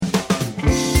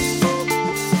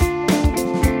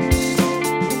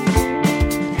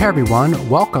Hey everyone,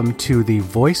 welcome to the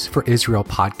Voice for Israel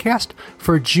podcast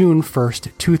for June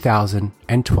 1st,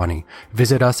 2020.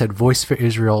 Visit us at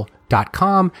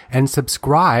voiceforisrael.com and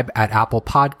subscribe at Apple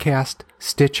Podcast,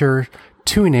 Stitcher,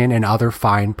 TuneIn, and other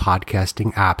fine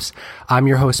podcasting apps. I'm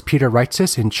your host, Peter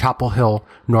Reitzis in Chapel Hill,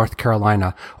 North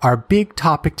Carolina. Our big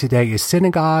topic today is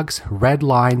synagogues, red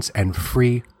lines, and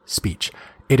free speech.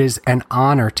 It is an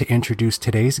honor to introduce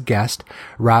today's guest,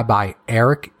 Rabbi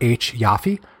Eric H.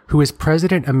 Yaffe, who is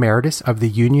President Emeritus of the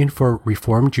Union for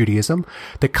Reform Judaism,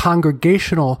 the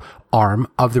congregational arm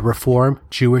of the Reform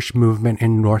Jewish movement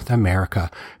in North America.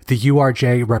 The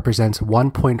URJ represents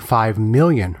 1.5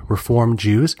 million Reform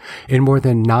Jews in more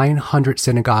than 900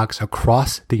 synagogues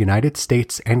across the United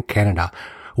States and Canada.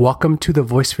 Welcome to the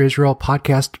Voice for Israel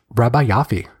podcast, Rabbi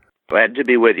Yaffe. Glad to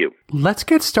be with you. Let's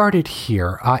get started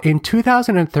here. In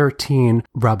 2013,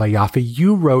 Rabbi Yaffe,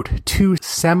 you wrote two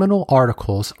seminal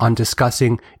articles on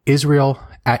discussing Israel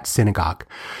at synagogue.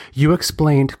 You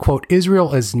explained, quote,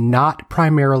 Israel is not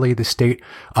primarily the state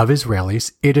of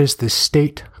Israelis. It is the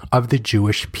state of the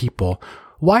Jewish people.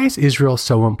 Why is Israel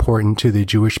so important to the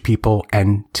Jewish people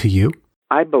and to you?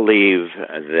 I believe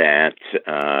that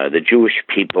the Jewish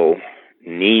people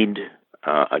need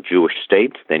a Jewish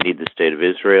state. They need the state of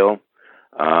Israel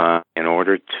in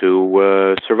order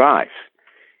to survive.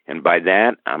 And by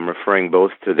that, I'm referring both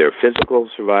to their physical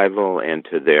survival and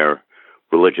to their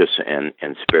religious and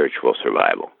spiritual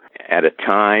survival. At a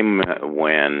time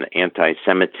when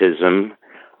anti-Semitism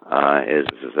is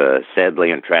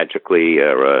sadly and tragically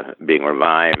being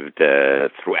revived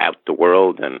throughout the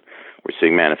world, and we're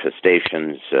seeing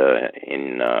manifestations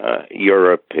in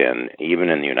Europe and even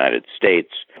in the United States.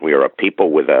 We are a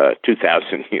people with a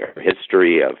 2,000-year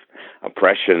history of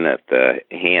oppression at the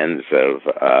hands of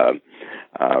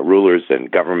rulers and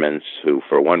governments who,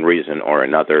 for one reason or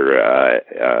another,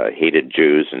 hated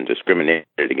Jews and discriminated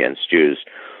against Jews.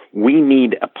 We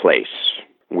need a place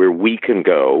where we can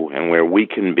go and where we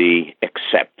can be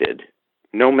accepted,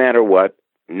 no matter what,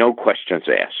 no questions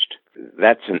asked.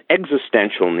 That's an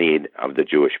existential need of the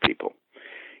Jewish people.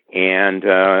 And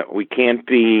we can't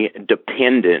be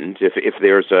dependent if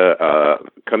there's a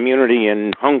community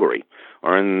in Hungary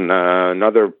or in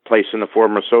another place in the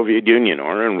former Soviet Union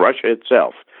or in Russia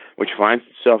itself, which finds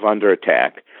itself under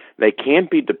attack. They can't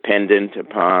be dependent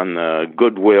upon the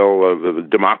goodwill of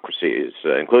democracies,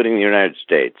 including the United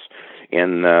States,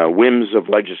 and whims of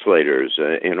legislators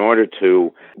in order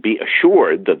to be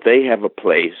assured that they have a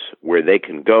place where they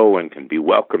can go and can be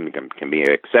welcomed, can be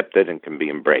accepted, and can be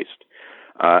embraced.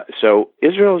 So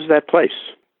Israel is that place.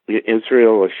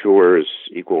 Israel assures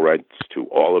equal rights to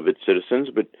all of its citizens,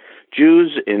 but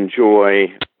Jews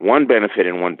enjoy one benefit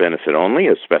and one benefit only,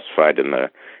 as specified in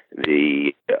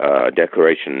the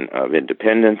Declaration of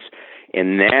Independence,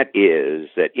 and that is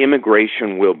that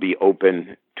immigration will be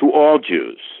open to all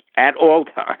Jews at all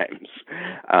times,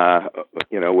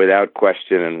 without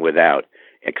question and without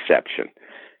exception.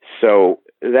 So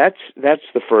that's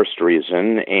the first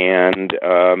reason, and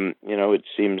it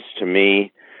seems to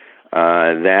me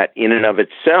that in and of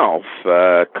itself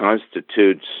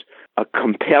constitutes a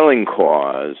compelling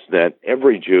cause that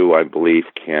every Jew, I believe,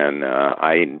 can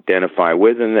identify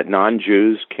with, and that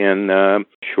non-Jews can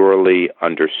surely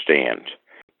understand.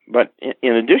 But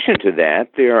in addition to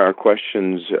that, there are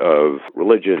questions of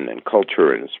religion and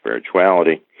culture and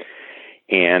spirituality.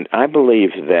 And I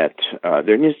believe that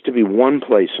there needs to be one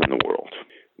place in the world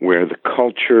where the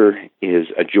culture is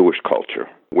a Jewish culture,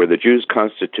 where the Jews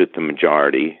constitute the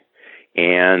majority,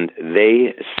 and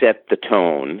they set the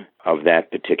tone of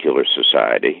that particular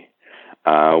society.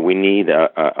 We need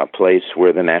a place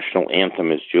where the national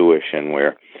anthem is Jewish and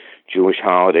where Jewish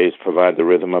holidays provide the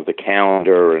rhythm of the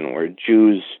calendar, and where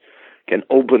Jews can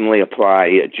openly apply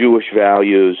Jewish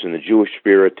values and the Jewish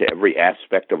spirit to every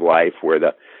aspect of life, where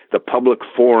the public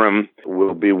forum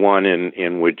will be one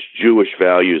in which Jewish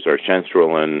values are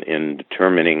central in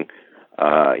determining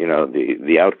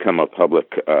the outcome of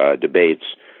public debates,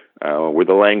 where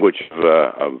the language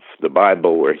of the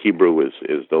Bible, where Hebrew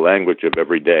is the language of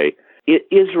every day.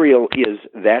 Israel is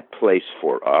that place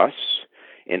for us.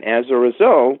 And as a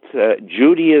result,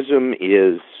 Judaism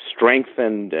is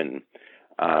strengthened and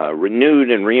renewed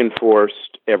and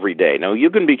reinforced every day. Now, you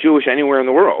can be Jewish anywhere in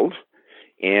the world,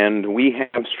 and we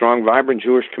have strong, vibrant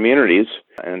Jewish communities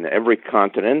in every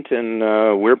continent, and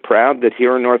we're proud that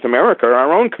here in North America,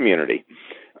 our own community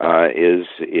is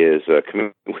a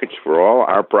community which, for all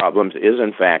our problems, is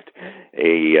in fact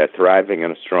a thriving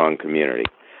and a strong community.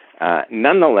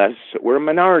 Nonetheless, we're a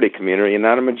minority community and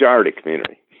not a majority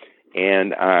community.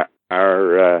 And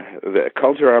the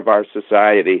culture of our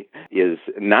society is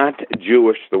not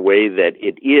Jewish the way that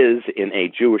it is in a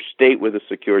Jewish state with a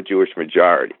secure Jewish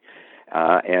majority.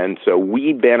 And so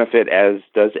we benefit, as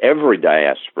does every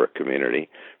diaspora community,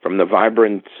 from the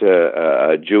vibrant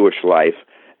Jewish life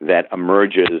that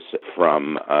emerges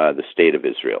from the State of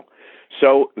Israel.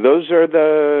 So those are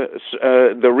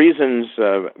the reasons,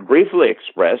 briefly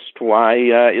expressed, why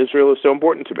Israel is so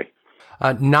important to me.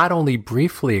 Not only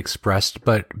briefly expressed,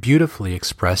 but beautifully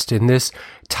expressed in this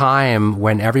time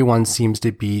when everyone seems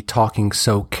to be talking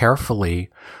so carefully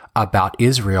about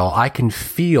Israel. I can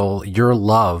feel your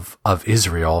love of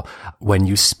Israel when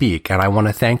you speak, and I want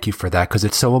to thank you for that because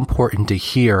it's so important to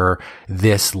hear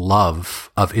this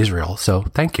love of Israel. So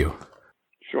thank you.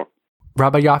 Sure.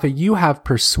 Rabbi Yaffe, you have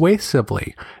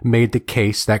persuasively made the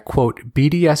case that, quote,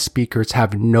 BDS speakers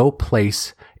have no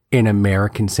place in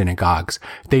American synagogues.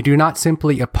 They do not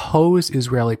simply oppose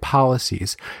Israeli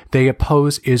policies, they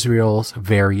oppose Israel's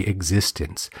very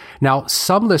existence. Now,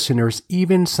 some listeners,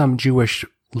 even some Jewish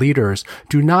leaders,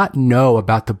 do not know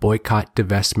about the boycott,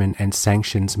 divestment, and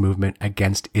sanctions movement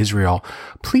against Israel.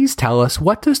 Please tell us,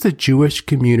 what does the Jewish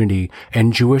community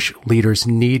and Jewish leaders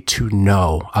need to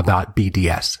know about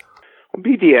BDS? Well,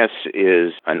 BDS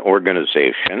is an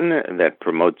organization that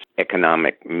promotes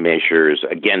economic measures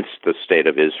against the State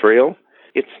of Israel.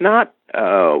 It's not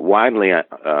widely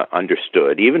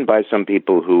understood, even by some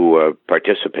people who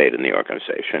participate in the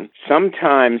organization.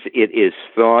 Sometimes it is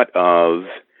thought of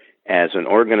as an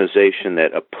organization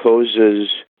that opposes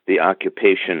the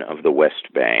occupation of the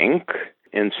West Bank.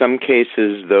 In some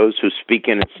cases, those who speak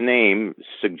in its name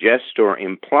suggest or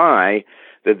imply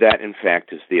that that, in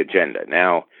fact, is the agenda.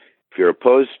 Now, if you're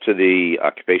opposed to the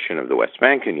occupation of the West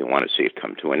Bank and you want to see it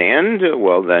come to an end,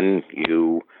 well, then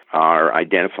you are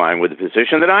identifying with the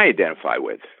position that I identify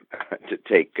with, to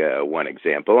take one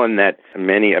example, and that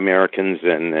many Americans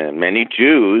and many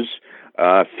Jews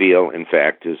feel, in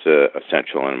fact, is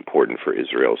essential and important for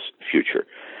Israel's future.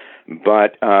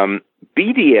 But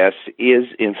BDS is,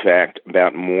 in fact,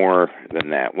 about more than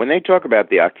that. When they talk about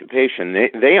the occupation,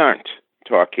 they aren't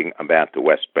talking about the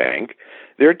West Bank.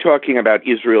 They're talking about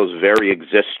Israel's very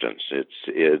existence,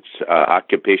 its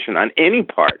occupation on any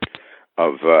part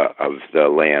of the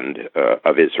land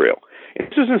of Israel.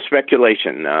 This isn't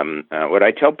speculation. What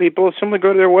I tell people is simply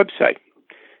go to their website,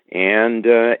 and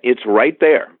it's right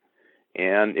there.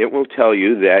 And it will tell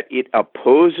you that it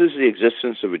opposes the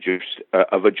existence of a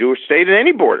Jewish state in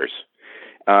any borders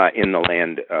in the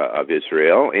land of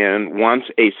Israel, and wants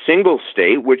a single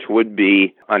state, which would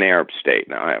be an Arab state.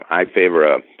 Now, I favor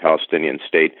a Palestinian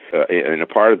state in a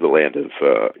part of the land of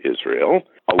Israel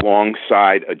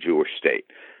alongside a Jewish state.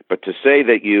 But to say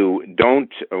that you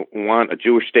don't want a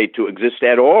Jewish state to exist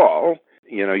at all,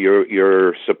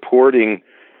 you're supporting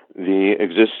the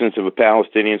existence of a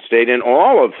Palestinian state in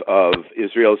all of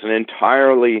Israel is an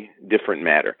entirely different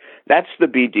matter. That's the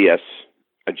BDS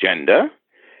agenda,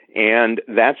 and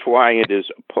that's why it is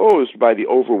opposed by the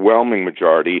overwhelming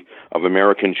majority of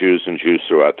American Jews and Jews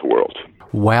throughout the world.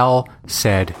 Well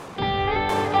said.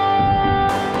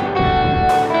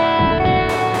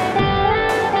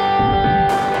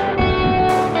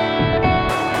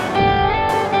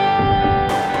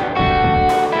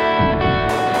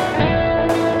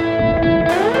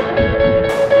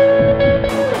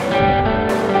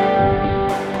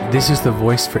 This is the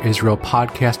Voice for Israel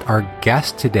podcast. Our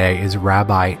guest today is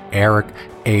Rabbi Eric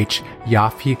H.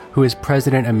 Yaffe, who is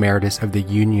President Emeritus of the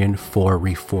Union for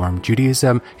Reform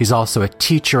Judaism. He's also a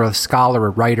teacher, a scholar, a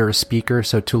writer, a speaker.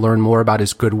 So to learn more about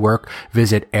his good work,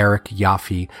 visit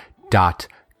ericyaffe.com.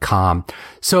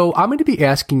 So I'm going to be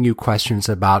asking you questions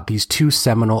about these two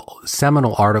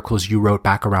seminal articles you wrote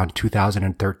back around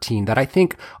 2013 that I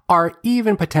think are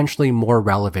even potentially more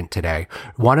relevant today.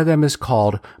 One of them is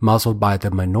called Muzzled by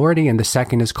the Minority, and the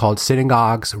second is called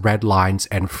Synagogues, Red Lines,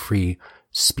 and Free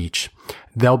Speech.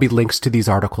 There'll be links to these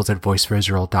articles at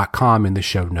voiceforisrael.com in the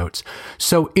show notes.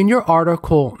 So in your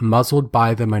article, Muzzled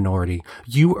by the Minority,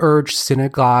 you urge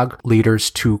synagogue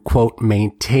leaders to, quote,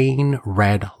 maintain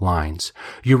red lines.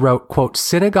 You wrote, quote,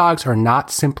 synagogues are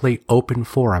not simply open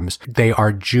forums. They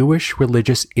are Jewish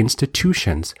religious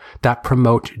institutions that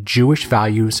promote Jewish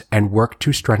values and work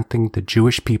to strengthen the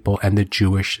Jewish people and the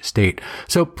Jewish state.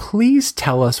 So please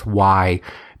tell us why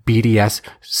BDS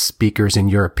speakers, in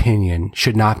your opinion,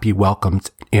 should not be welcomed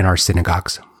in our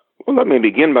synagogues. Well, let me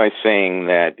begin by saying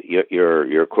that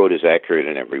your quote is accurate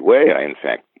in every way. I, in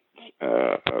fact,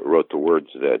 wrote the words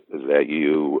that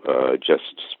you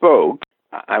just spoke.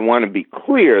 I want to be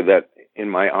clear that in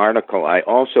my article, I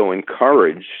also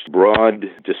encourage broad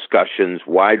discussions,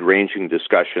 wide-ranging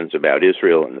discussions about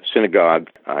Israel and the synagogue.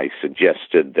 I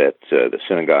suggested that the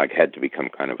synagogue had to become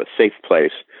kind of a safe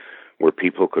place where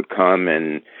people could come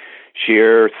and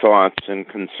share thoughts and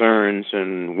concerns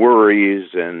and worries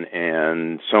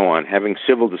and so on. Having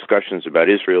civil discussions about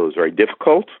Israel is very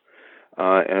difficult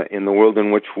in the world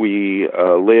in which we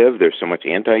live. There's so much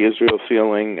anti-Israel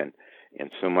feeling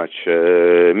and so much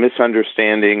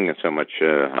misunderstanding and so much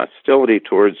hostility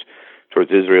towards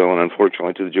Israel and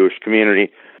unfortunately to the Jewish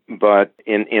community. But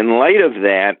in light of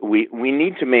that, we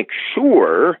need to make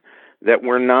sure that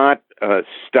we're not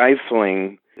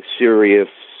stifling serious,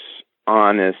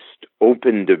 honest,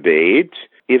 open debate.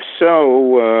 If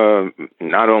so,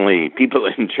 not only people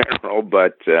in general,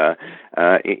 but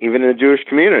even in the Jewish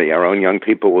community, our own young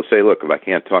people will say, look, if I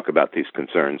can't talk about these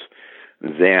concerns,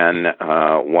 then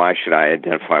why should I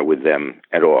identify with them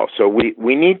at all? So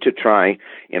we need to try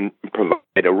and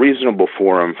provide a reasonable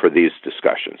forum for these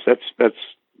discussions. That's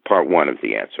part one of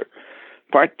the answer.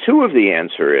 Part two of the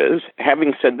answer is,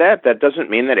 having said that, that doesn't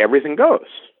mean that everything goes.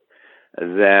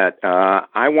 That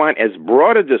I want as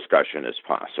broad a discussion as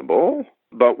possible,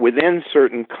 but within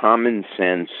certain common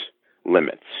sense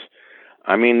limits.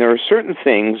 I mean, there are certain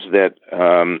things that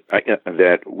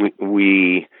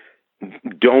we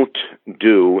don't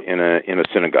do in a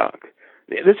synagogue.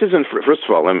 This isn't, first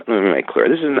of all, let me make clear,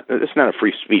 this is not a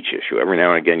free speech issue. Every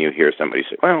now and again you hear somebody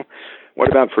say, well, what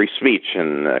about free speech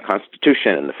and the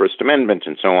Constitution and the First Amendment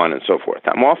and so on and so forth?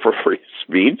 I'm all for free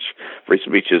speech. Free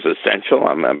speech is essential.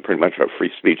 I'm pretty much a free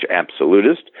speech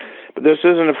absolutist. But this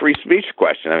isn't a free speech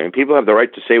question. I mean, people have the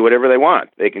right to say whatever they want.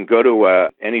 They can go to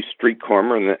any street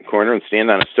corner and stand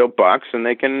on a soapbox and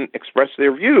they can express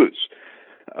their views.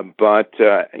 But,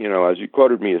 as you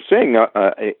quoted me as saying,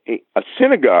 a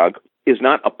synagogue is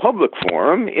not a public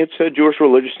forum. It's a Jewish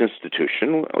religious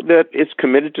institution that is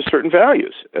committed to certain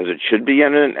values, as it should be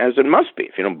and as it must be.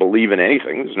 If you don't believe in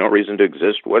anything, there's no reason to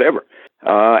exist, whatever,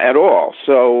 at all.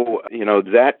 So,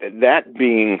 that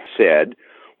being said,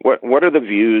 what are the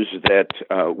views that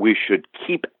we should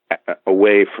keep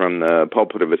away from the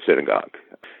pulpit of a synagogue?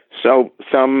 So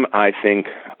some, I think,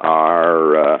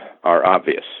 are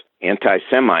obvious.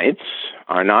 Anti-Semites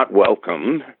are not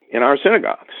welcome in our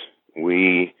synagogues.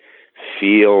 We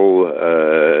feel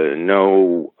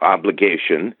no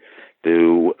obligation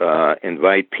to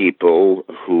invite people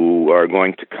who are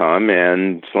going to come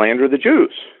and slander the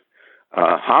Jews.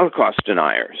 Holocaust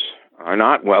deniers are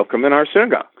not welcome in our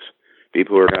synagogues.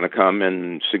 People who are going to come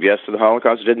and suggest that the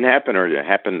Holocaust didn't happen or it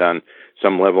happened on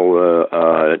some level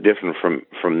different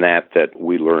from that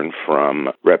we learn from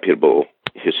reputable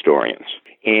historians.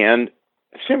 And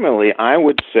similarly, I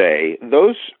would say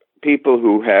those people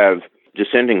who have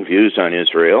dissenting views on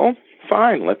Israel,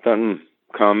 fine, let them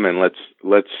come and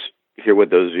let's hear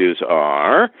what those views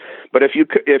are. But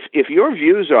if your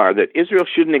views are that Israel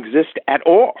shouldn't exist at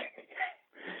all,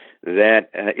 that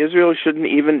Israel shouldn't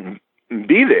even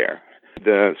be there,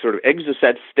 the sort of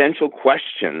existential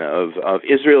question of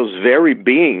Israel's very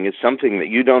being is something that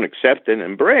you don't accept and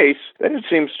embrace, then it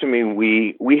seems to me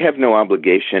we have no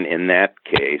obligation in that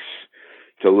case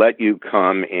to let you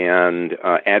come and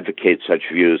advocate such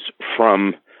views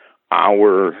from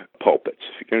our pulpits.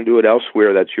 If you're going to do it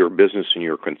elsewhere, that's your business and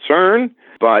your concern.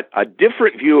 But a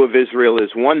different view of Israel is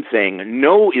one thing.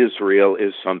 No Israel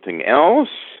is something else.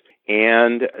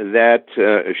 And that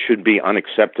should be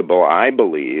unacceptable, I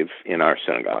believe, in our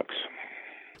synagogues.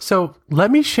 So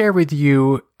let me share with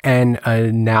you an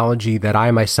analogy that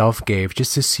I myself gave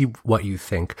just to see what you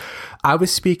think. I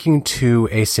was speaking to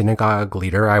a synagogue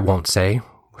leader. I won't say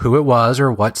who it was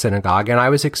or what synagogue, and I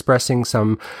was expressing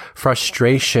some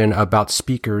frustration about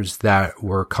speakers that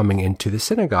were coming into the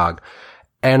synagogue.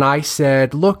 And I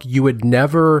said, look, you would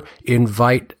never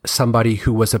invite somebody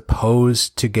who was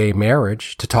opposed to gay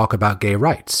marriage to talk about gay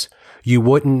rights. You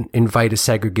wouldn't invite a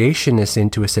segregationist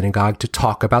into a synagogue to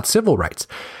talk about civil rights.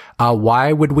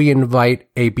 Why would we invite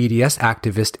a BDS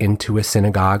activist into a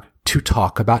synagogue to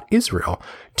talk about Israel?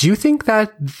 Do you think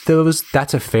that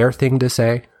that's a fair thing to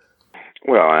say?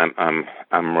 Well, I'm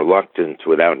reluctant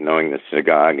without knowing the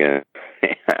synagogue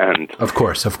and of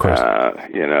course,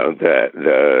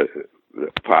 the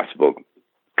possible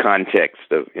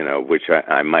context of which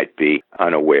I might be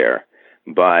unaware.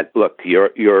 But look,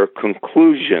 your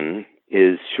conclusion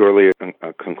is surely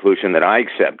a conclusion that I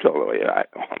accept, although I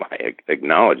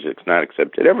acknowledge it's not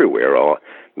accepted everywhere.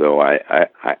 Although I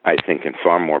think in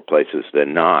far more places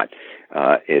than not,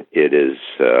 it is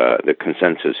the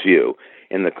consensus view.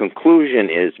 And the conclusion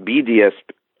is BDS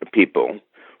people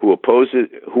who oppose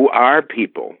it, who are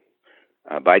people.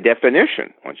 By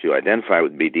definition, once you identify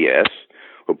with BDS,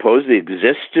 who oppose the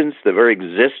very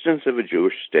existence of a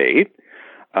Jewish state,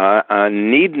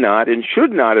 need not and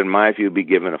should not, in my view, be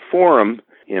given a forum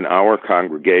in our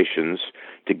congregations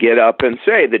to get up and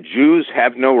say that Jews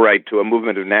have no right to a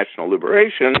movement of national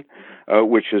liberation,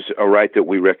 which is a right that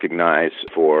we recognize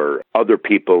for other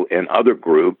people and other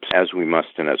groups, as we must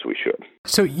and as we should.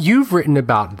 So you've written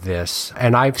about this,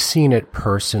 and I've seen it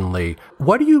personally.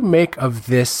 What do you make of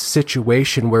this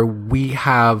situation where we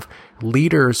have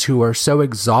leaders who are so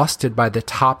exhausted by the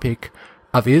topic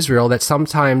of Israel that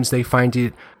sometimes they find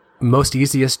it most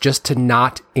easiest just to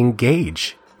not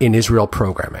engage in Israel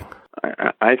programming?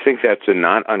 I think that's a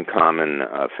not uncommon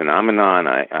phenomenon.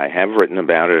 I have written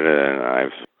about it, and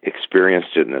I've experienced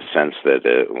it in the sense that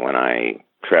when I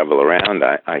travel around,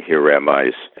 I hear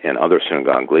rabbis and other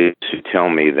synagogue leaders who tell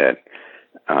me that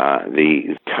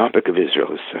the topic of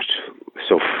Israel is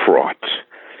so fraught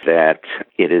that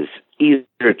it is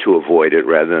easier to avoid it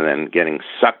rather than getting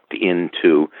sucked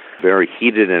into very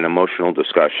heated and emotional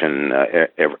discussion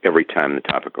every time the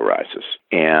topic arises.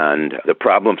 And the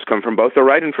problems come from both the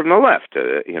right and from the left.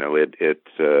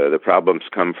 The problems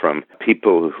come from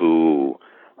people who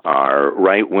are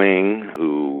right-wing,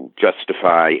 who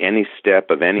justify any step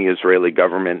of any Israeli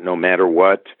government, no matter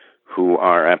what, who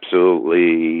are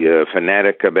absolutely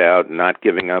fanatic about not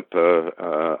giving up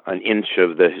an inch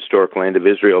of the historic land of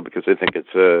Israel because they think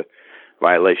it's a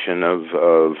violation of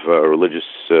religious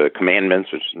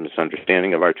commandments, which is a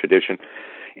misunderstanding of our tradition.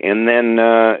 And then,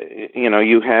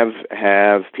 you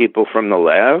have people from the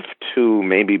left who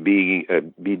maybe be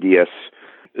BDS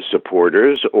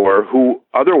supporters or who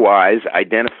otherwise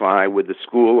identify with the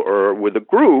school or with a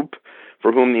group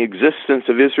for whom the existence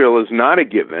of Israel is not a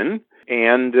given,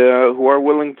 and who are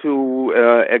willing to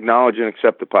acknowledge and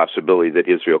accept the possibility that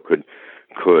Israel could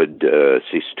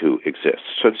cease to exist.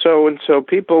 So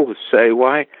people say,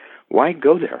 why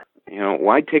go there?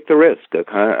 Why take the risk?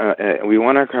 We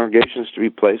want our congregations to be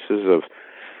places of,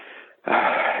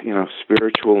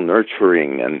 spiritual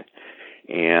nurturing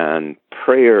and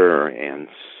prayer and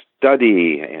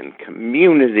study and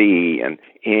community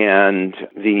and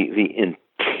the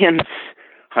intense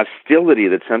hostility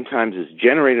that sometimes is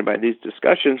generated by these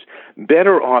discussions.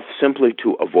 Better off simply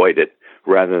to avoid it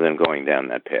rather than going down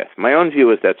that path. My own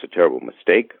view is that's a terrible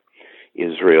mistake.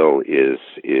 Israel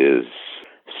is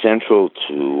central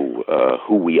to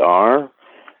who we are.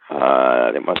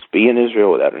 There must be an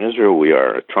Israel. Without an Israel, we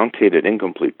are a truncated,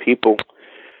 incomplete people.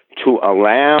 To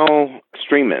allow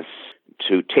extremists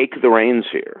to take the reins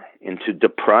here and to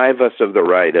deprive us of the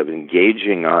right of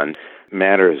engaging on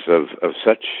matters of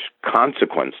such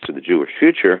consequence to the Jewish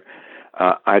future,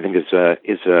 I think is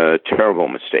a terrible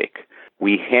mistake.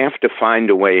 We have to find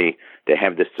a way to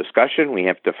have this discussion. We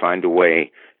have to find a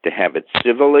way to have it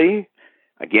civilly.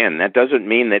 Again, that doesn't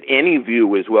mean that any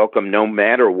view is welcome no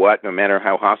matter what, no matter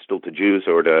how hostile to Jews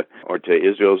or to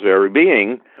Israel's very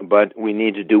being, but we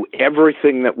need to do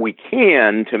everything that we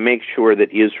can to make sure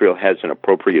that Israel has an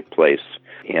appropriate place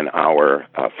in our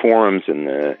forums,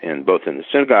 in both in the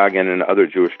synagogue and in other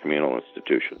Jewish communal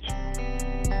institutions.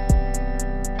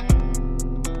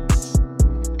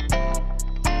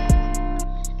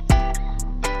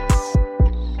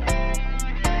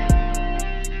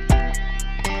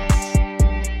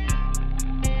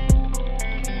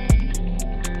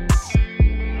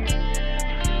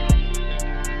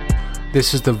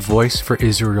 This is the Voice for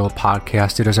Israel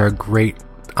podcast. It is our great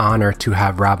honor to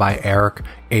have Rabbi Eric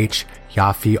H.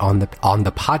 Yaffe on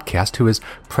the podcast, who is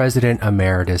President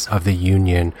Emeritus of the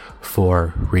Union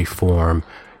for Reform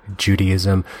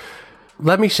Judaism.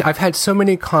 I've had so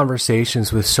many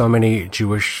conversations with so many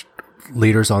Jewish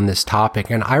leaders on this topic,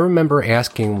 and I remember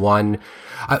asking one,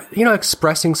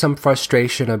 expressing some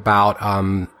frustration about,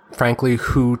 frankly,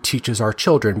 who teaches our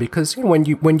children, because when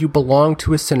you belong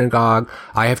to a synagogue,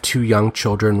 I have 2 young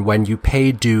children, when you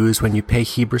pay dues, when you pay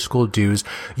Hebrew school dues,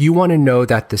 you want to know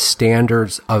that the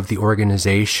standards of the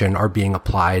organization are being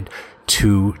applied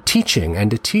to teaching and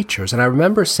to teachers. And I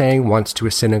remember saying once to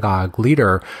a synagogue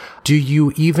leader, do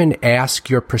you even ask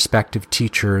your prospective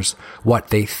teachers what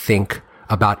they think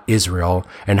about Israel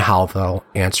and how they'll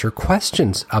answer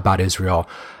questions about Israel?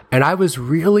 And I was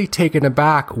really taken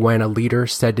aback when a leader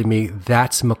said to me,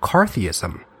 that's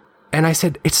McCarthyism. And I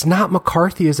said, it's not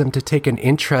McCarthyism to take an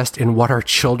interest in what our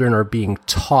children are being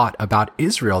taught about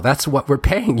Israel. That's what we're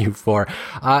paying you for.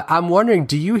 I'm wondering,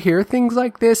 do you hear things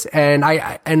like this?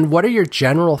 And what are your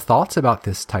general thoughts about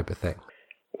this type of thing?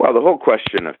 Well, the whole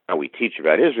question of how we teach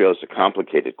about Israel is a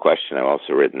complicated question. I've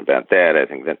also written about that. I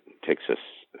think that takes us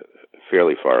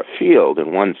fairly far afield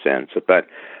in one sense, but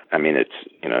I mean, it's,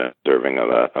 deserving of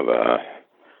a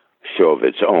show of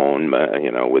its own,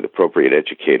 with appropriate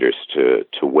educators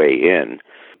to weigh in.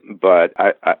 But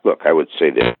I would say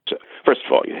this. First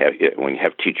of all, when you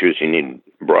have teachers, you need,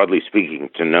 broadly speaking,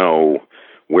 to know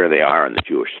where they are in the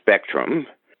Jewish spectrum,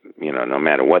 no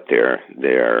matter what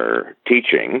they're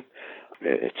teaching.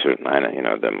 It's the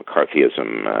McCarthyism.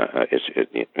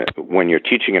 When you're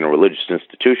teaching in a religious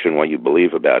institution, what you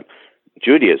believe about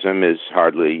Judaism is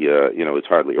hardly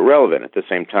irrelevant. At the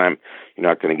same time, you're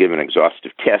not going to give an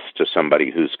exhaustive test to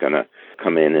somebody who's going to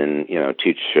come in and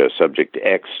teach subject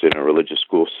X in a religious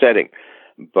school setting.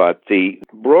 But the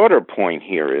broader point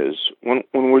here is when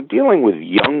we're dealing with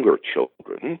younger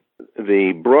children,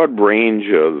 the broad range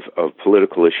of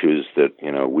political issues that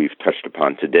we've touched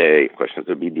upon today, questions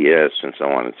of BDS and so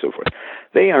on and so forth,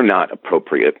 they are not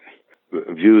appropriate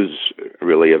views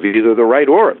really of either the right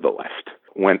or of the left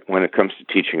when it comes to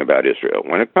teaching about Israel.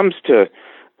 When it comes to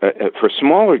for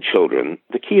smaller children,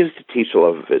 the key is to teach the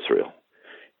love of Israel.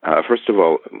 First of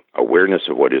all, awareness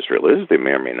of what Israel is, they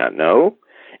may or may not know.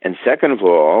 And second of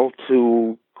all,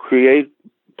 to create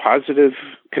positive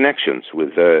connections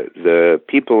with the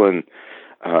people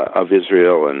of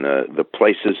Israel and the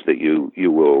places that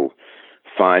you will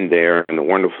find there and the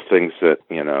wonderful things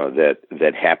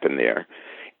that happen there.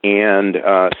 And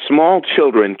small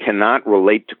children cannot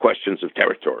relate to questions of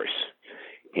territories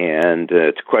and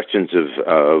to questions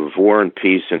of war and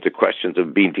peace and to questions of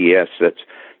BDS.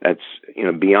 That's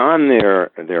beyond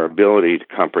their ability to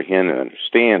comprehend and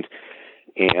understand.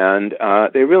 And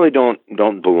they really don't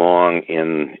belong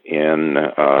in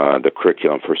the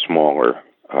curriculum for smaller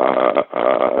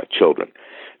children.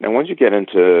 Now, once you get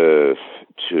into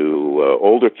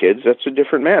older kids, that's a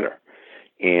different matter.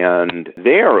 And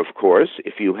there, of course,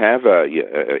 if you have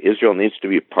Israel needs to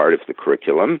be a part of the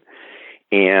curriculum,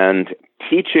 and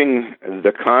teaching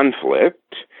the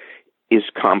conflict is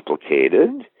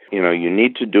complicated. You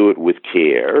need to do it with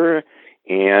care.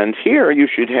 And here you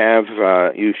should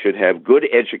have good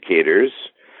educators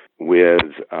with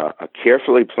a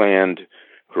carefully planned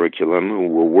curriculum who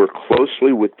will work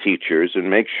closely with teachers and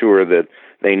make sure that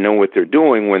they know what they're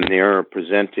doing when they're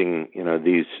presenting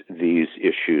these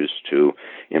issues to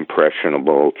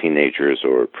impressionable teenagers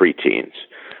or preteens.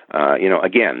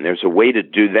 Again, there's a way to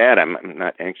do that. I'm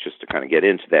not anxious to kind of get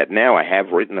into that now. I have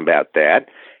written about that,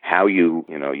 how you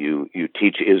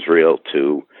teach Israel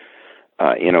to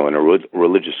in a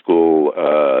religious school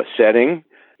setting.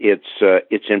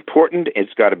 It's important.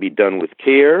 It's got to be done with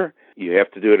care. You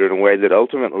have to do it in a way that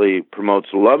ultimately promotes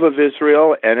love of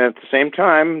Israel, and at the same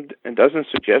time, it doesn't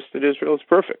suggest that Israel is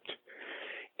perfect,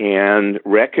 and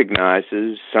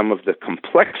recognizes some of the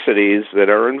complexities that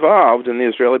are involved in the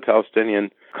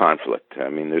Israeli-Palestinian conflict. I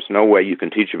mean, there's no way you can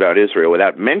teach about Israel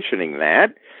without mentioning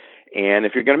that. And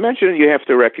if you're going to mention it, you have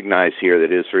to recognize here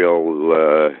that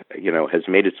Israel, has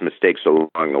made its mistakes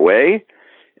along the way.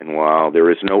 And while there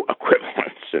is no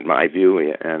equivalence, in my view,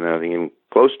 and nothing even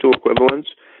close to equivalence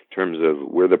in terms of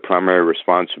where the primary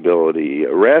responsibility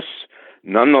rests,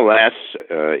 nonetheless,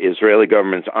 Israeli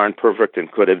governments aren't perfect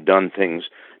and could have done things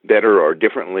better or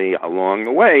differently along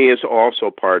the way is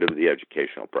also part of the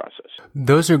educational process.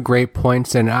 Those are great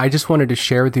points. And I just wanted to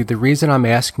share with you the reason I'm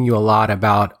asking you a lot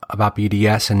about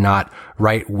BDS and not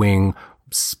right-wing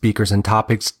speakers and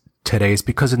topics today is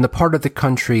because in the part of the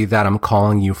country that I'm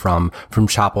calling you from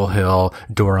Chapel Hill,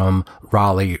 Durham,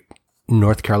 Raleigh,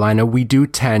 North Carolina, we do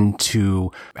tend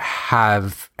to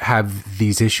have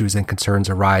these issues and concerns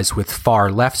arise with far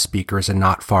left speakers and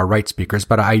not far right speakers.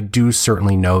 But I do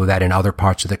certainly know that in other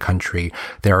parts of the country,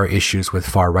 there are issues with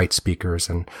far right speakers.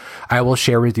 And I will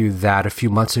share with you that a few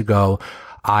months ago,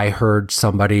 I heard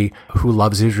somebody who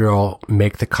loves Israel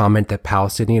make the comment that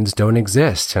Palestinians don't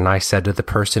exist. And I said to the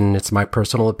person, it's my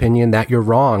personal opinion that you're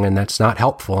wrong and that's not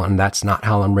helpful. And that's not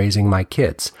how I'm raising my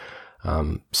kids.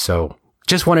 So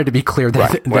just wanted to be clear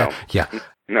that, right. Well, yeah.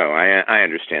 No, I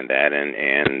understand that.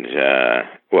 And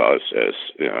as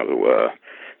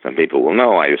some people will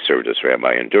know, I served as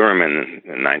rabbi in Durham in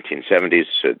the 1970s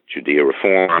at Judea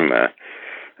Reform.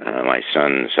 My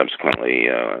son subsequently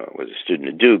was a student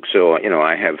at Duke, so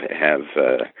I have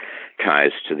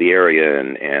ties to the area,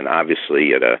 and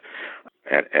obviously at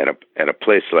a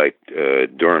place like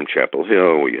Durham Chapel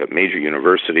Hill, where you have major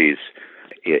universities,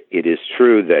 it is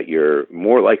true that you're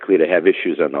more likely to have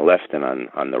issues on the left than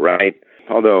on the right.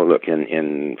 Although, look,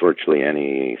 in virtually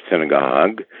any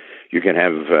synagogue, you can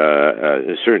have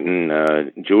certain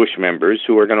Jewish members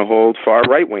who are going to hold far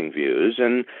right-wing views,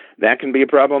 and that can be a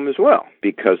problem as well,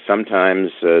 because sometimes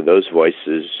those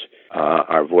voices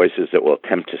are voices that will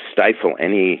attempt to stifle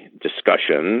any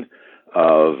discussion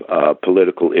of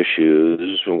political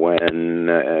issues when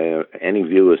any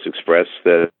view is expressed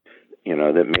that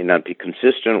that may not be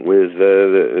consistent with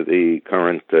the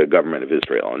current government of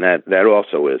Israel, and that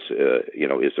also is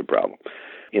a problem.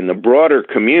 In the broader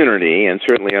community, and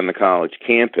certainly on the college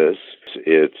campus,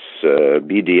 it's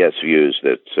BDS views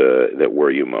that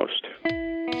worry you most.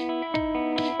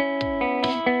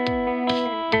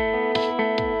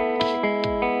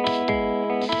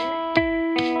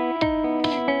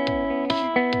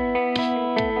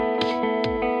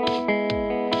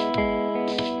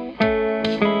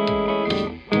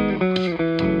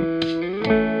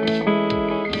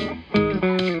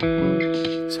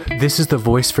 This is the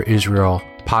Voice for Israel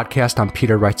podcast. I'm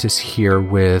Peter Reitzes here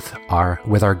with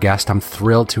our guest. I'm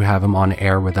thrilled to have him on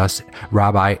air with us,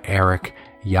 Rabbi Eric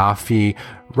Yoffie.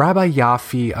 Rabbi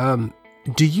Yoffie,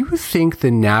 do you think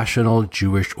the national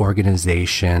Jewish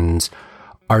organizations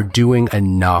are doing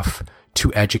enough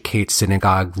to educate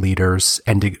synagogue leaders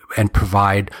and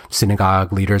provide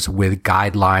synagogue leaders with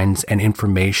guidelines and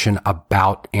information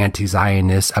about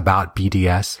anti-Zionists, about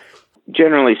BDS?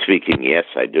 Generally speaking, yes,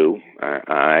 I do.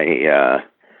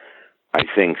 I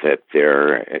think that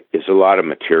there is a lot of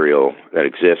material that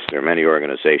exists. There are many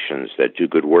organizations that do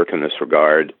good work in this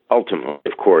regard.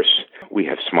 Ultimately, of course, we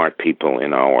have smart people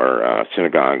in our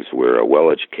synagogues. We're a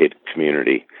well-educated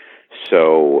community.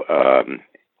 So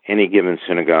any given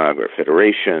synagogue or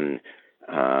federation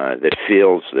that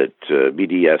feels that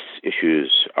BDS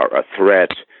issues are a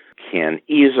threat can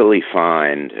easily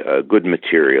find good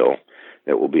material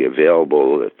that will be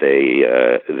available that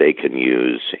they can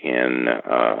use in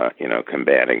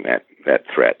combating that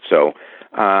threat. So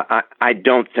I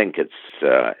don't think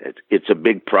it's a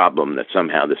big problem that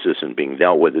somehow this isn't being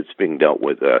dealt with. It's being dealt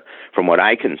with, from what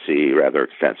I can see, rather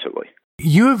extensively.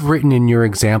 You have written in your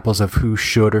examples of who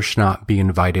should or should not be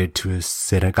invited to a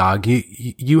synagogue.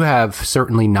 You have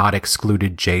certainly not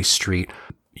excluded J Street.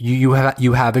 You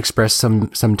have expressed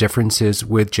some differences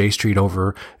with J Street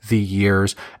over the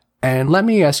years. And let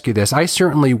me ask you this. I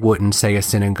certainly wouldn't say a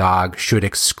synagogue should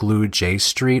exclude J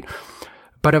Street,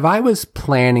 but if I was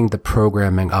planning the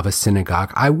programming of a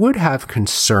synagogue, I would have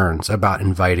concerns about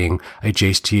inviting a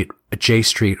J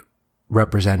Street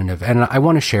representative. And I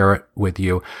want to share it with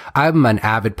you. I'm an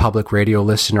avid public radio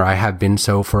listener. I have been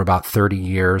so for about 30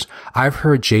 years. I've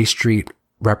heard J Street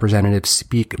representatives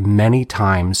speak many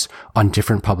times on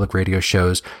different public radio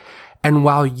shows. And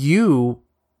while you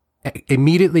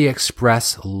immediately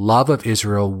express love of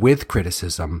Israel with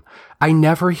criticism, I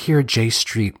never hear J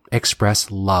Street express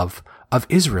love of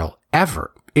Israel,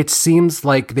 ever. It seems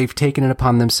like they've taken it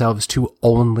upon themselves to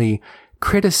only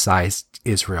criticize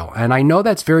Israel. And I know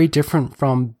that's very different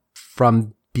from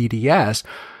BDS,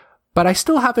 but I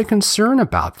still have a concern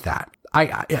about that.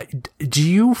 I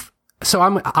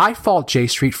fault J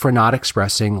Street for not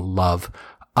expressing love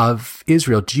of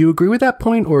Israel. Do you agree with that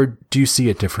point, or do you see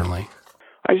it differently?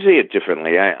 I see it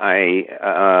differently.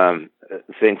 I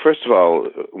think, first of all,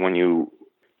 when you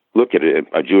look at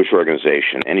a Jewish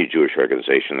organization, any Jewish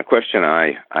organization, the question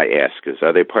I ask is,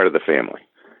 are they part of the family?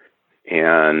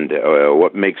 And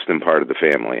what makes them part of the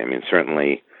family? I mean,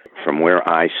 certainly from where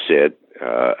I sit,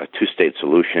 a two-state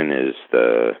solution is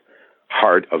the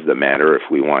heart of the matter if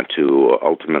we want to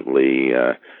ultimately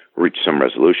reach some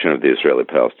resolution of the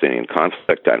Israeli-Palestinian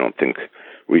conflict. I don't think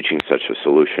reaching such a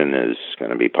solution is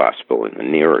going to be possible in the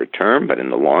nearer term, but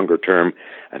in the longer term,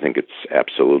 I think it's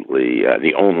absolutely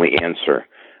the only answer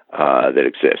that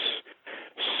exists.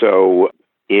 So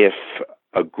if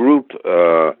a group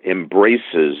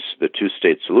embraces the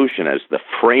two-state solution as the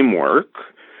framework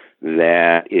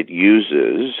that it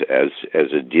uses as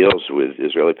it deals with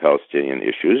Israeli-Palestinian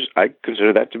issues, I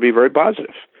consider that to be very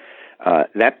positive.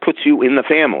 That puts you in the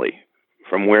family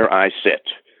from where I sit.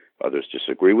 Others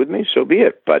disagree with me, so be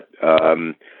it. But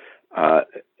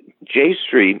J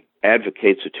Street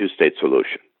advocates a two-state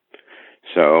solution.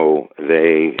 So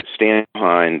they stand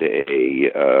behind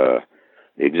the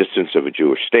existence of a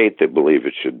Jewish state. They believe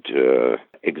it should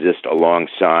exist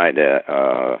alongside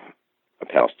a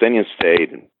Palestinian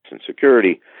state and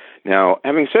security. Now,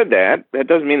 having said that, that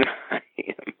doesn't mean that I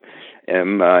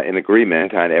am in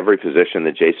agreement on every position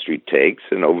that J Street takes.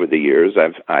 And over the years,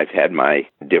 I've had my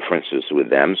differences with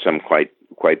them, some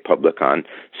quite public on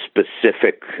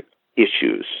specific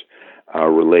issues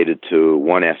related to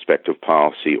one aspect of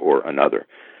policy or another.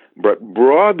 But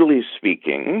broadly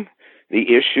speaking, the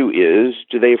issue is,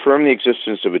 do they affirm the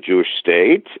existence of a Jewish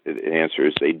state? The answer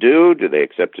is they do. Do they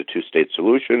accept a two-state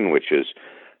solution, which is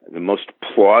the most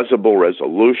plausible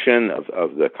resolution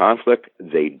of the conflict?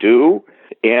 They do.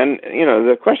 And,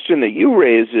 the question that you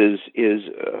raise is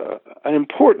an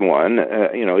important one.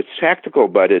 It's tactical,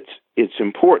 but it's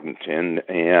important.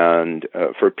 And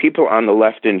for people on the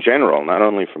left in general, not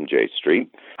only from J Street,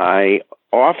 I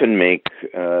often make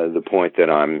the point that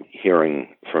I'm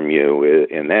hearing from you,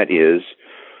 and that is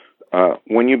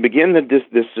when you begin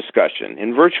this discussion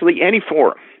in virtually any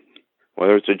forum,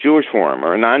 whether it's a Jewish forum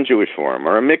or a non-Jewish forum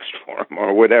or a mixed forum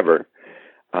or whatever,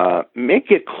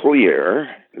 make it clear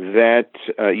that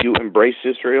you embrace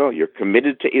Israel, you're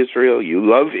committed to Israel, you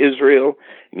love Israel,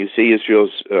 and you see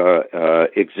Israel's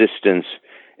existence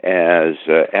as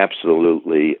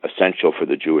absolutely essential for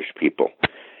the Jewish people.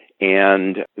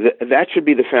 And that should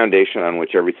be the foundation on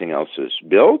which everything else is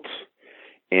built.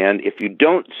 And if you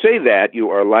don't say that, you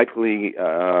are likely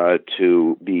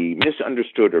to be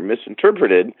misunderstood or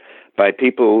misinterpreted by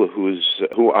people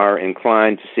who are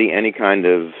inclined to see any kind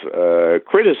of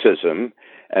criticism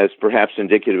as perhaps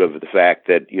indicative of the fact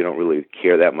that you don't really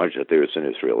care that much that there is an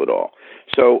Israel at all.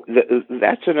 So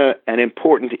that's an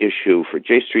important issue for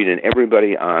J Street and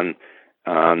everybody on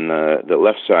the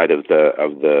left side of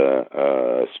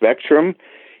the spectrum.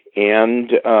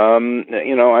 And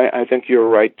I think you're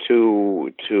right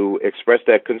to express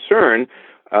that concern,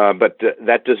 but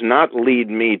that does not lead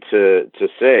me to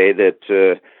say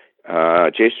that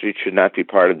J Street should not be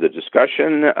part of the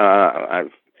discussion.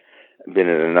 I've been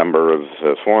in a number of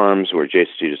forums where J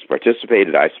Street has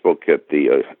participated. I spoke at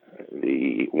the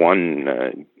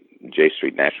one J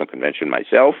Street National Convention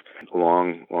myself a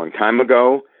long time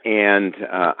ago, and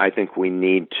I think we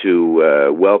need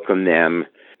to welcome them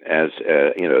as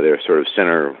they're sort of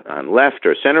center on left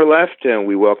or center left, and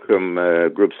we welcome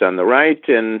groups on the right,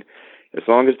 and as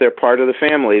long as they're part of the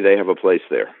family, they have a place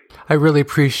there. I really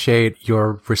appreciate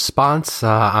your response.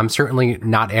 I'm certainly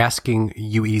not asking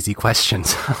you easy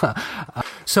questions.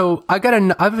 So I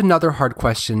have another hard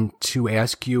question to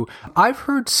ask you. I've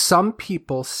heard some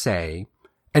people say,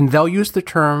 and they'll use the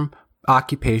term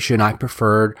occupation. I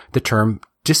prefer the term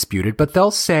disputed, but they'll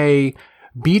say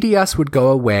BDS would go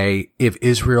away if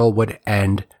Israel would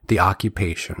end the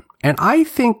occupation. And I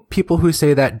think people who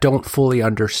say that don't fully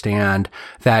understand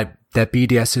that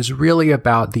BDS is really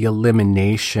about the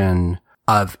elimination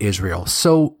of Israel.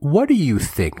 So what do you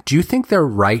think? Do you think they're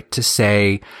right to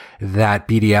say that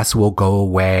BDS will go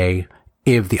away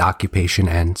if the occupation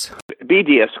ends?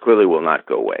 BDS clearly will not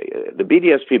go away. The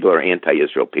BDS people are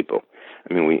anti-Israel people.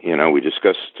 I mean, we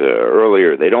discussed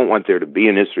earlier, they don't want there to be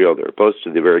an Israel. They're opposed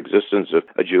to the very existence of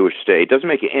a Jewish state. It doesn't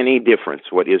make any difference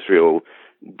what Israel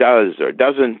does or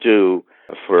doesn't do.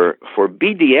 For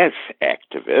BDS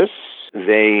activists,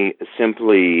 they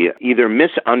simply either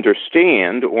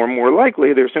misunderstand or more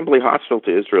likely they're simply hostile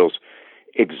to Israel's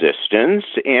existence,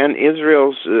 and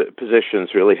Israel's positions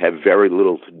really have very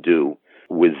little to do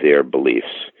with their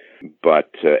beliefs. But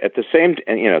at the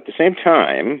same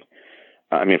time,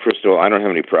 I mean, first of all, I don't have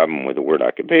any problem with the word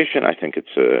occupation. I think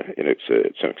it's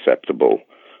an acceptable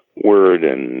word,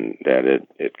 and that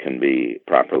it can be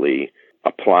properly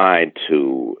applied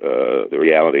to the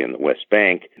reality in the West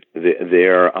Bank.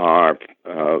 There are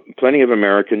plenty of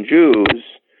American Jews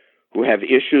who have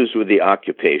issues with the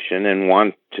occupation and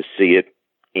want to see it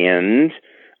end.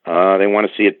 They want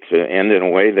to see it end in a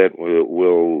way that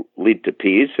will lead to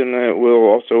peace and will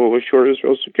also assure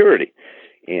Israel's security.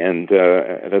 And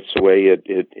that's the way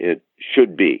it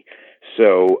should be.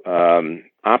 So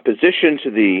opposition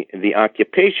to the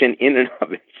occupation in and of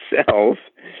itself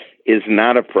is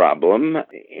not a problem.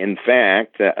 In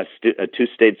fact, a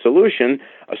two-state solution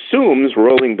assumes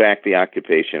rolling back the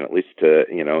occupation, at least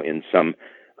in some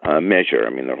measure. I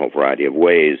mean, there are a whole variety of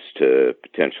ways to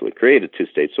potentially create a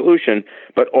two-state solution,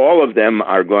 but all of them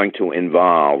are going to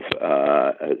involve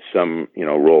some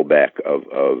rollback of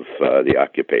the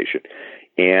occupation.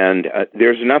 And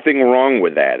there's nothing wrong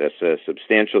with that. As a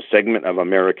substantial segment of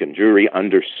American Jewry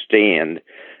understand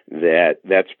that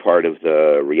that's part of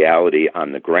the reality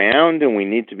on the ground, and we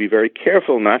need to be very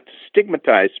careful not to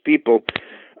stigmatize people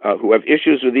who have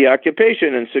issues with the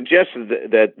occupation and suggest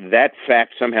that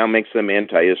fact somehow makes them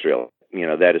anti-Israel.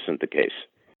 That isn't the case.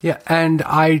 Yeah, and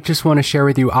I just want to share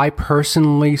with you, I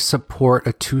personally support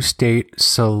a two-state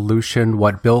solution.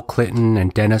 What Bill Clinton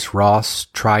and Dennis Ross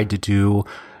tried to do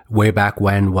way back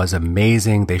when was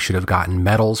amazing. They should have gotten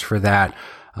medals for that.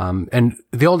 And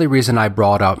the only reason I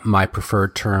brought up my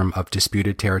preferred term of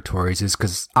disputed territories is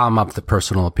because I'm of the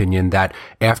personal opinion that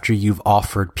after you've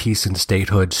offered peace and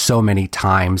statehood so many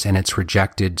times and it's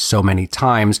rejected so many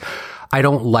times, I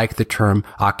don't like the term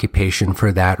occupation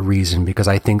for that reason, because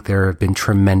I think there have been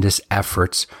tremendous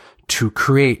efforts to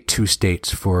create two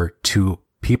states for two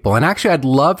people. And actually, I'd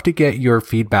love to get your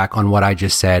feedback on what I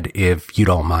just said, if you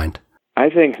don't mind. I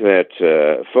think that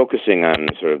focusing on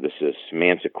sort of this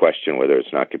semantic question, whether it's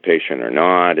an occupation or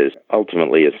not, is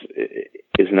ultimately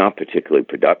is not particularly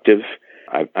productive.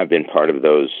 I've been part of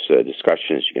those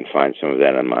discussions. You can find some of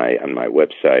that on my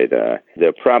website.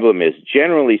 The problem is,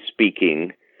 generally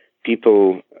speaking,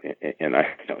 people and I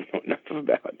don't know enough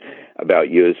about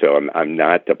you, so I'm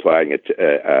not applying it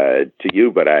to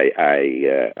you, but I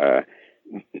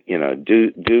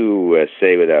do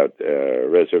say without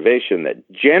reservation that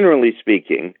generally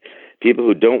speaking, people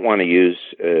who don't want to use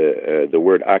the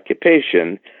word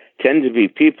occupation tend to be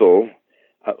people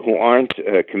who aren't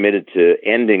committed to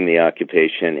ending the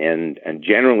occupation, and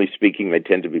generally speaking, they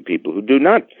tend to be people who do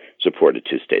not support a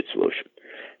two-state solution.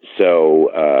 So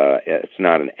it's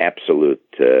not an absolute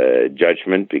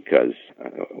judgment, because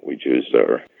we Jews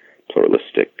are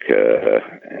pluralistic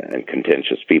and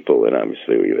contentious people, and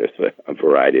obviously there's a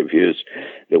variety of views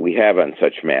that we have on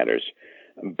such matters.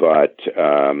 But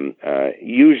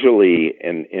usually,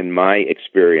 in my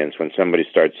experience, when somebody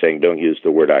starts saying don't use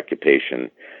the word occupation,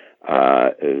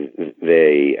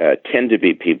 they tend to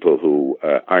be people who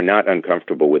are not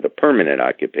uncomfortable with a permanent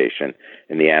occupation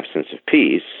in the absence of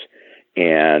peace,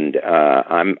 and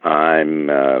I'm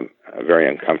very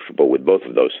uncomfortable with both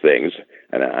of those things,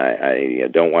 and I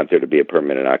don't want there to be a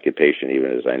permanent occupation,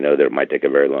 even as I know that it might take a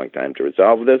very long time to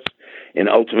resolve this, and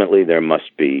ultimately there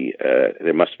must be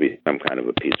some kind of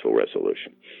a peaceful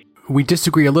resolution. We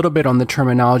disagree a little bit on the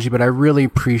terminology, but I really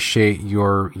appreciate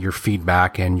your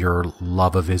feedback and your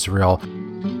love of Israel.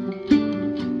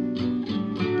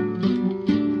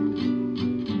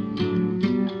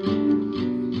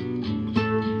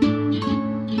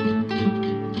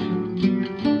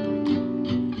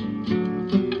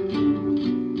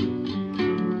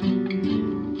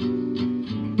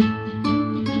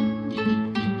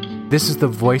 This is the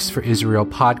Voice for Israel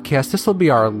podcast. This will be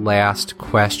our last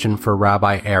question for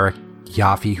Rabbi Eric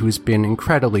Yaffe, who's been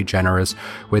incredibly generous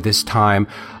with his time.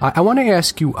 I want to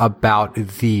ask you about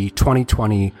the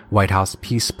 2020 White House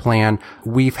peace plan.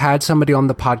 We've had somebody on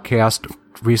the podcast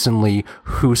recently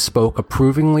who spoke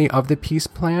approvingly of the peace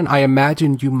plan. I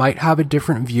imagine you might have a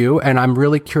different view, and I'm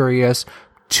really curious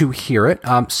to hear it.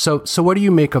 So what do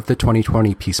you make of the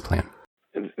 2020 peace plan?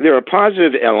 There are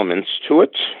positive elements to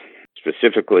it.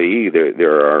 Specifically,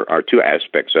 there are two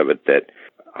aspects of it that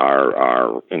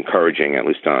are encouraging, at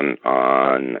least on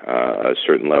a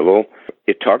certain level.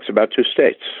 It talks about two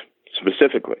states,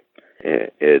 specifically.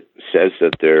 It says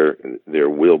that there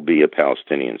will be a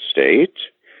Palestinian state,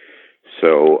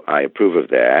 so I approve of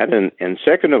that. And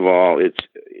second of all, its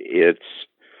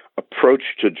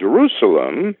approach to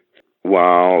Jerusalem,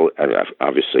 while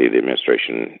obviously the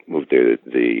administration moved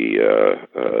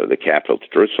the capital to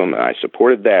Jerusalem, and I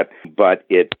supported that, but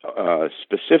it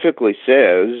specifically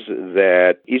says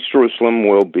that East Jerusalem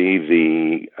will be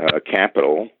the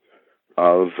capital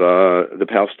of the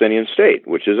Palestinian state,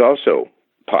 which is also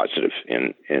positive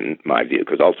in my view,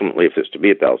 because ultimately, if there's to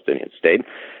be a Palestinian state,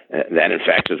 that in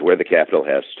fact is where the capital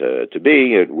has to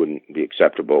be. It wouldn't be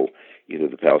acceptable either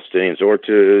the Palestinians or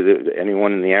to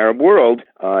anyone in the Arab world,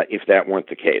 if that weren't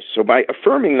the case. So by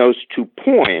affirming those 2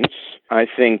 points, I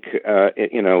think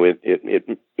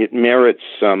it merits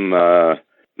some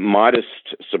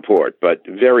modest support, but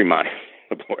very modest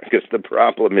support. Because the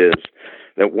problem is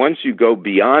that once you go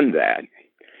beyond that,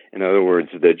 in other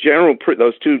words,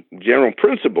 those two general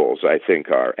principles, I think,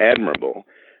 are admirable.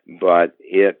 But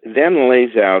it then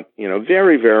lays out,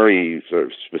 very, very sort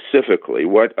of specifically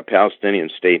what a Palestinian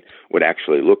state would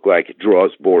actually look like. It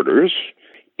draws borders,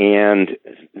 and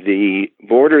the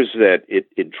borders that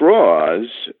it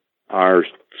draws are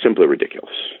simply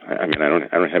ridiculous. I mean, I don't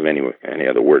have any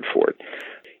other word for it.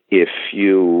 If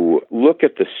you look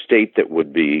at the state that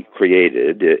would be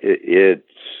created, it's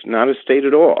not a state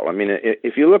at all. I mean,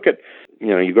 if you look at,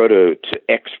 you go to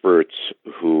experts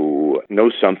who know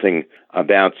something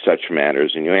about such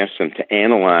matters, and you ask them to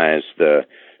analyze the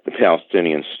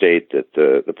Palestinian state that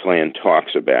the plan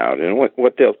talks about, and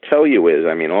what they'll tell you is,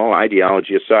 I mean, all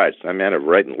ideology aside, it's not a matter of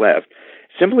right and left,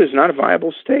 simply is not a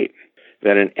viable state.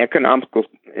 That in economic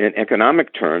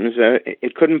terms,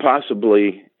 it couldn't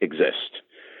possibly exist.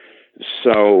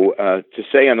 So to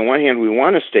say, on the one hand, we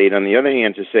want a state, on the other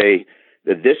hand, to say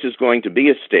that this is going to be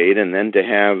a state, and then to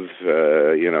have,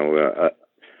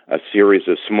 a series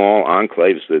of small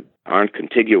enclaves that aren't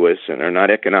contiguous and are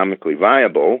not economically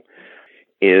viable,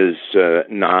 is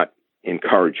not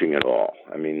encouraging at all.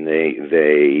 I mean, they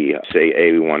say,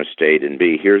 A, we want a state, and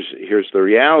B, here's the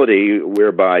reality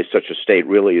whereby such a state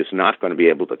really is not going to be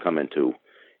able to come into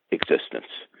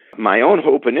existence. My own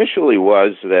hope initially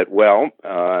was that,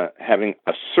 having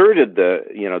asserted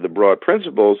the broad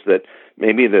principles, that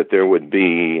maybe that there would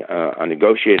be a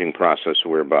negotiating process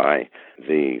whereby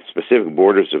the specific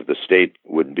borders of the state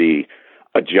would be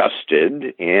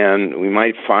adjusted, and we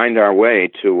might find our way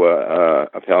to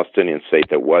a Palestinian state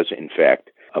that was, in fact,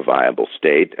 a viable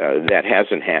state. That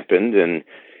hasn't happened,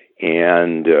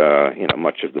 And,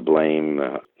 much of the blame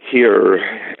here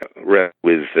rests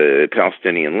with the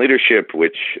Palestinian leadership,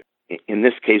 which in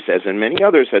this case, as in many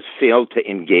others, has failed to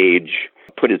engage,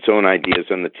 put its own ideas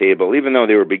on the table, even though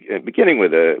they were beginning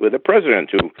with a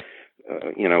president who,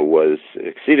 was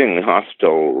exceedingly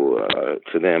hostile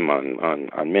to them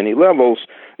on many levels.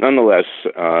 Nonetheless,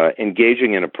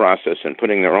 engaging in a process and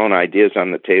putting their own ideas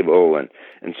on the table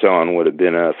and so on would have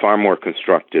been a far more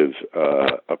constructive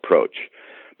approach.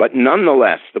 But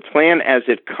nonetheless, the plan as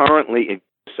it currently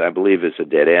exists, I believe, is a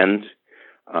dead end.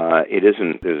 It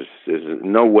isn't. There's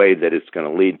no way that it's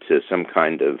going to lead to some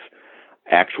kind of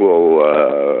actual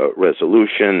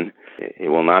resolution. It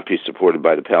will not be supported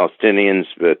by the Palestinians,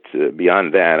 but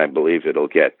beyond that, I believe it'll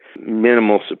get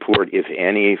minimal support, if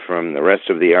any, from the rest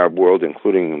of the Arab world,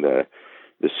 including the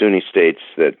Sunni states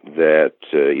that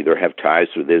either have ties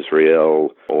with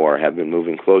Israel or have been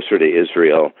moving closer to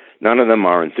Israel. None of them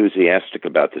are enthusiastic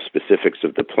about the specifics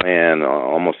of the plan.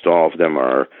 Almost all of them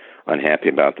are unhappy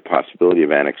about the possibility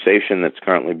of annexation that's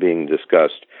currently being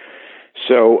discussed.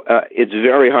 So it's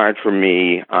very hard for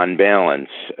me, on balance,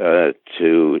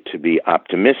 to be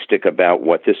optimistic about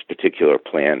what this particular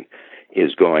plan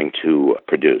is going to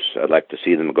produce. I'd like to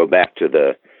see them go back to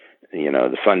the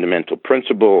fundamental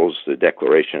principles, the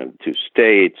declaration of the two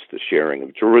states, the sharing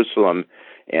of Jerusalem,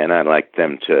 and I'd like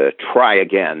them to try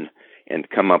again and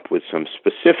come up with some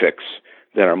specifics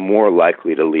that are more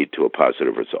likely to lead to a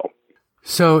positive result.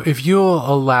 So if you'll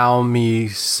allow me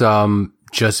some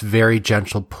just very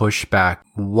gentle pushback,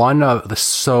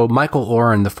 Michael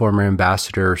Oren, the former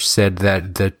ambassador, said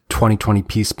that the 2020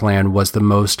 peace plan was the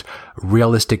most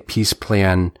realistic peace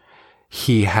plan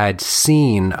he had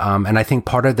seen. And I think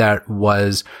part of that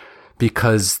was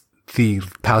because the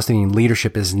Palestinian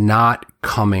leadership is not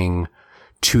coming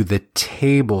to the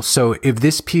table. So if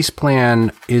this peace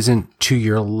plan isn't to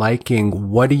your liking,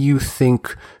 what do you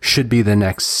think should be the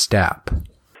next step?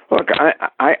 Look,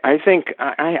 I think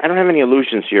I don't have any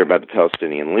illusions here about the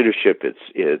Palestinian leadership.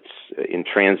 It's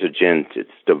intransigent, it's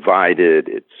divided,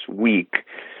 it's weak.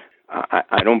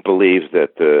 I don't believe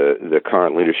that the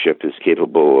current leadership is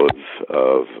capable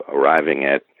of arriving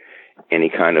at any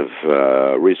kind of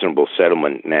reasonable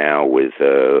settlement now with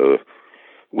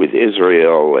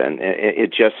Israel, and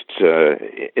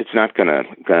it's not going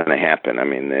to happen. I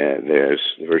mean, there's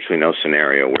virtually no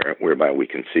scenario whereby we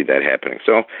can see that happening.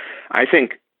 So, I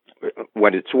think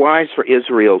what it's wise for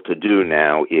Israel to do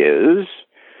now is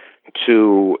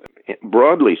to,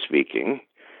 broadly speaking,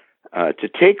 to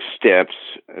take steps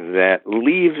that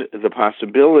leave the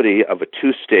possibility of a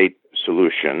two-state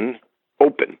solution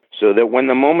open, so that when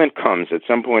the moment comes at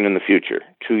some point in the future,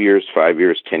 2 years, 5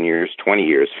 years, 10 years, 20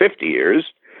 years, 50 years,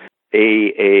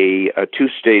 a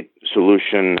two-state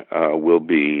solution will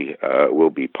be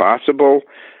possible.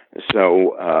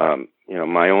 So,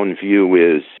 my own view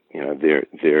is,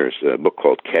 there's a book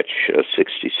called Catch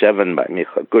 67 by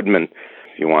Micha Goodman.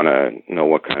 If you want to know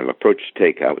what kind of approach to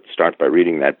take, I would start by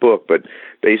reading that book. But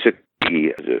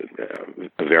basically,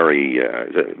 a very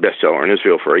the bestseller in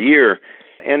Israel for a year.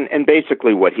 And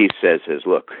basically what he says is,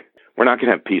 look, we're not going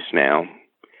to have peace now,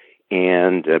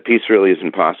 and peace really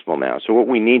isn't possible now. So what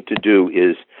we need to do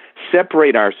is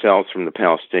separate ourselves from the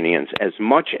Palestinians as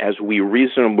much as we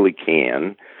reasonably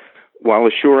can while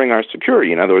assuring our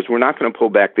security. In other words, we're not going to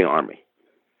pull back the army,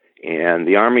 and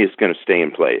the army is going to stay in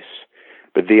place.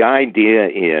 But the idea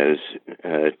is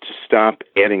to stop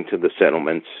adding to the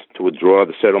settlements, to withdraw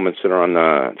the settlements that are on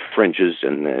the fringes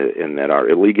and that are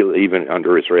illegal even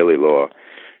under Israeli law,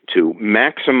 to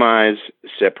maximize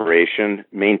separation,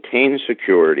 maintain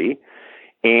security,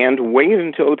 and wait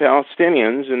until the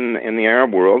Palestinians and the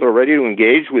Arab world are ready to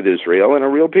engage with Israel in a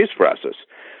real peace process.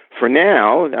 For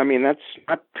now, I mean, that's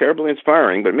not terribly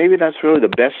inspiring, but maybe that's really the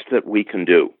best that we can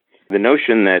do. The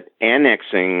notion that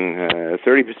annexing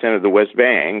 30% of the West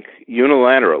Bank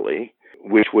unilaterally,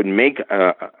 which would make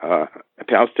a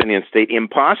Palestinian state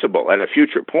impossible at a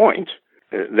future point,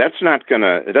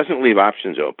 it doesn't leave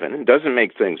options open. It doesn't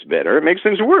make things better. It makes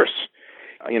things worse.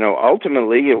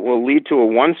 Ultimately, it will lead to a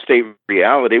one-state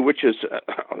reality, which is,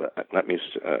 let me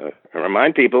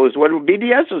remind people, is what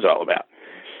BDS is all about.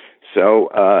 So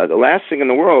the last thing in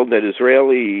the world that an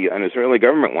Israeli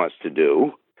government wants to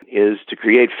do is to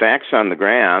create facts on the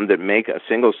ground that make a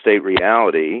single-state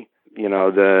reality,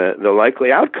 the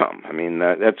likely outcome. I mean,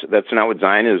 that's not what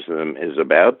Zionism is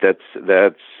about. That's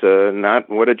not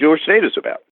what a Jewish state is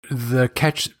about. The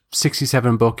Catch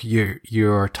 67 book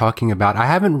you're talking about, I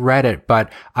haven't read it, but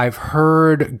I've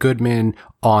heard Goodman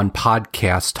on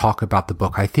podcasts talk about the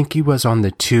book. I think he was on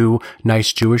the Two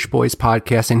Nice Jewish Boys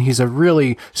podcast, and he's a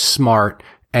really smart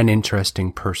and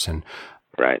interesting person.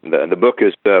 Right. The book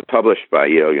is published by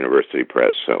Yale University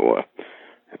Press, so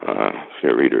if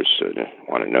your readers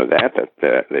want to know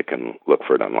that they can look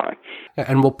for it online.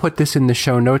 And we'll put this in the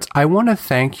show notes. I want to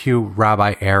thank you,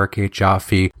 Rabbi Eric H.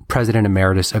 Joffe, President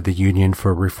Emeritus of the Union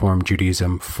for Reform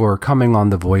Judaism, for coming on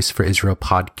the Voice for Israel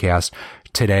podcast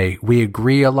today. We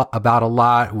agree about a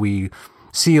lot. We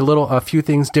see a few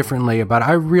things differently, but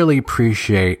I really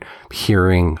appreciate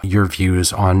hearing your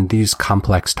views on these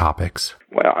complex topics.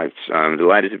 Well, I'm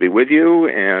delighted to be with you,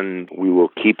 and we will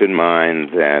keep in mind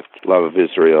that love of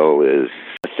Israel is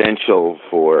essential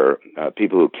for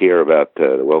people who care about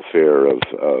the welfare of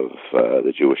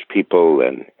the Jewish people,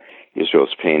 and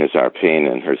Israel's pain is our pain,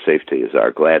 and her safety is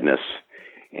our gladness.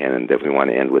 And if we want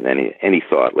to end with any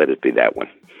thought, let it be that one.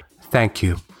 Thank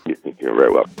you. You're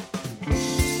very welcome.